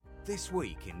This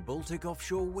week in Baltic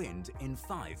Offshore Wind in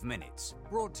 5 minutes,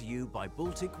 brought to you by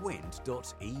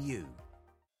BalticWind.EU.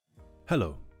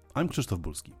 Hello, I'm Krzysztof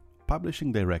Bulski,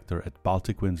 Publishing Director at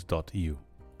BalticWind.EU,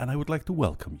 and I would like to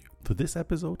welcome you to this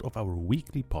episode of our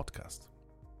weekly podcast.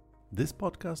 This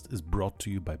podcast is brought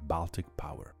to you by Baltic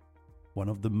Power, one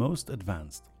of the most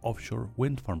advanced offshore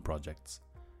wind farm projects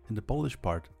in the Polish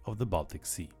part of the Baltic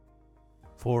Sea.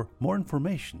 For more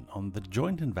information on the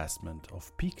joint investment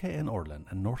of PKN Orlen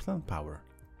and Northland Power,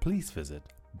 please visit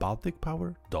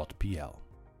BalticPower.pl.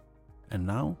 And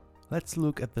now, let's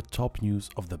look at the top news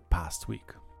of the past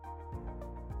week.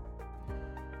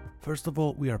 First of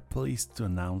all, we are pleased to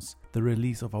announce the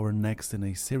release of our next in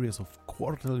a series of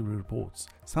quarterly reports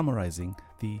summarizing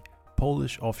the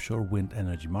Polish offshore wind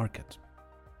energy market.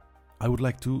 I would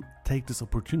like to take this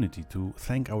opportunity to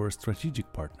thank our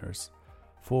strategic partners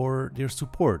for their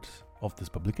support of this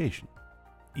publication: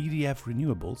 EDF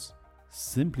Renewables,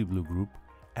 Simply Blue Group,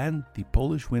 and the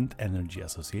Polish Wind Energy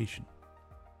Association.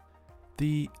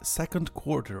 The second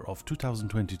quarter of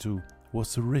 2022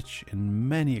 was rich in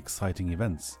many exciting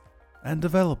events and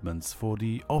developments for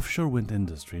the offshore wind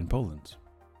industry in Poland.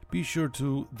 Be sure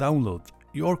to download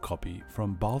your copy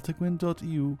from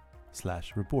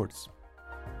BalticWind.EU/reports.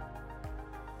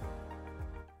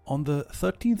 On the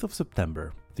 13th of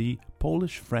September, the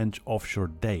Polish-French Offshore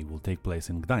Day will take place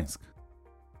in Gdańsk.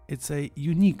 It's a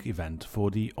unique event for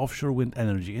the offshore wind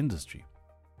energy industry.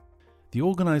 The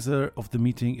organizer of the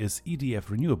meeting is EDF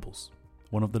Renewables,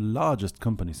 one of the largest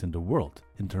companies in the world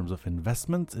in terms of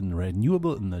investments in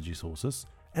renewable energy sources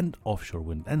and offshore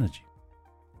wind energy.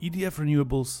 EDF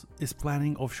Renewables is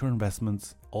planning offshore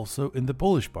investments also in the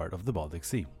Polish part of the Baltic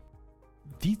Sea.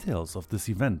 Details of this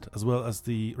event, as well as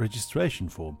the registration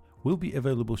form, will be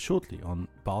available shortly on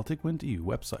BalticWind.EU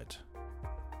website.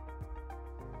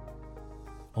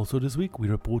 Also this week we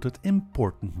reported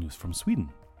important news from Sweden.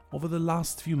 Over the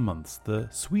last few months, the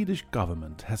Swedish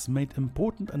government has made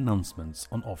important announcements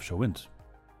on offshore wind.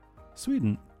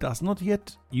 Sweden does not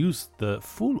yet use the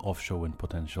full offshore wind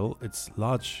potential its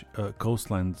large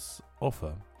coastlines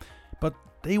offer, but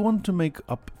they want to make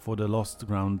up for the lost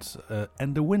ground,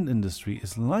 and the wind industry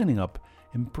is lining up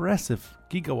impressive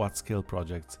gigawatt-scale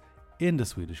projects in the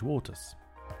Swedish waters.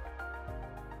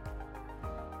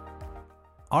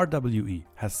 RWE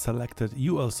has selected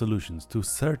UL Solutions to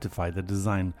certify the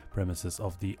design premises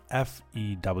of the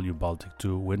FEW Baltic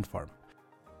 2 wind farm.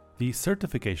 The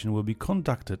certification will be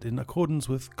conducted in accordance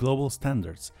with global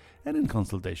standards and in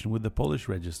consultation with the Polish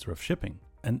Register of Shipping,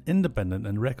 an independent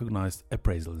and recognized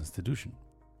appraisal institution.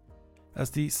 As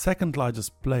the second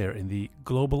largest player in the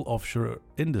global offshore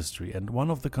industry and one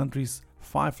of the country's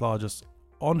 5 largest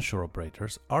onshore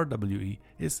operators, RWE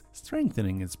is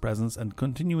strengthening its presence and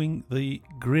continuing the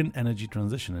green energy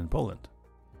transition in Poland.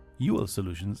 UL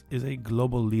Solutions is a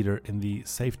global leader in the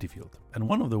safety field and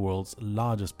one of the world's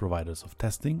largest providers of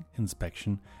testing,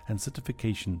 inspection, and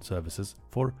certification services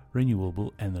for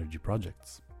renewable energy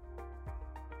projects.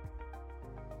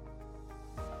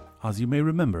 As you may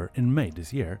remember, in May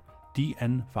this year,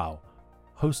 DNV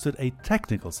hosted a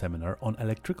technical seminar on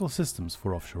electrical systems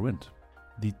for offshore wind.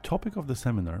 The topic of the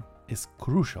seminar is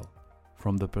crucial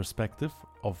from the perspective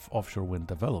of offshore wind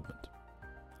development.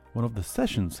 One of the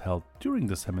sessions held during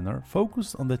the seminar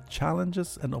focused on the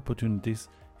challenges and opportunities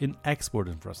in export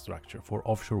infrastructure for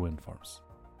offshore wind farms.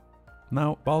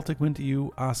 Now,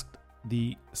 BalticWind.EU asked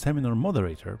the seminar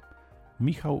moderator,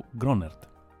 Michał Gronert,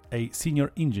 a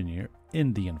senior engineer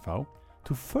in DNV,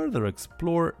 to further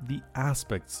explore the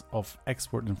aspects of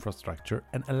export infrastructure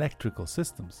and electrical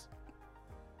systems.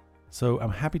 So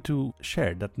I'm happy to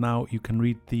share that now you can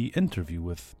read the interview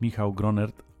with Michał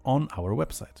Gronert on our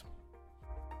website.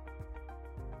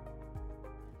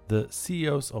 The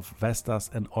CEOs of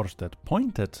Vestas and Ørsted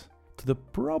pointed to the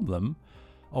problem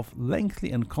of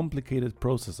lengthy and complicated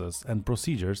processes and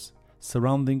procedures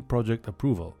surrounding project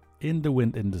approval in the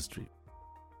wind industry.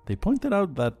 They pointed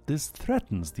out that this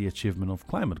threatens the achievement of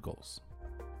climate goals.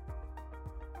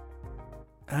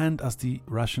 And as the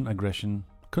Russian aggression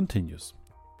continues,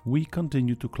 we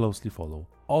continue to closely follow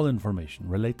all information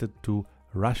related to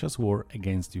Russia's war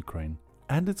against Ukraine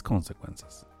and its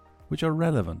consequences, which are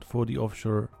relevant for the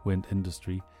offshore wind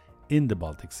industry in the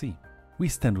Baltic Sea. We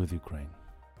stand with Ukraine.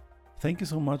 Thank you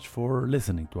so much for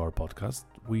listening to our podcast.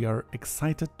 We are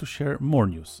excited to share more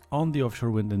news on the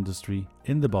offshore wind industry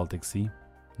in the Baltic Sea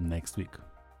next week.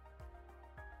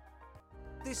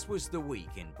 This was the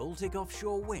week in Baltic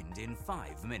Offshore Wind in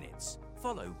 5 minutes.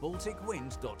 Follow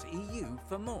BalticWind.EU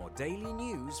for more daily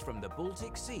news from the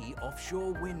Baltic Sea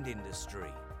offshore wind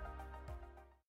industry.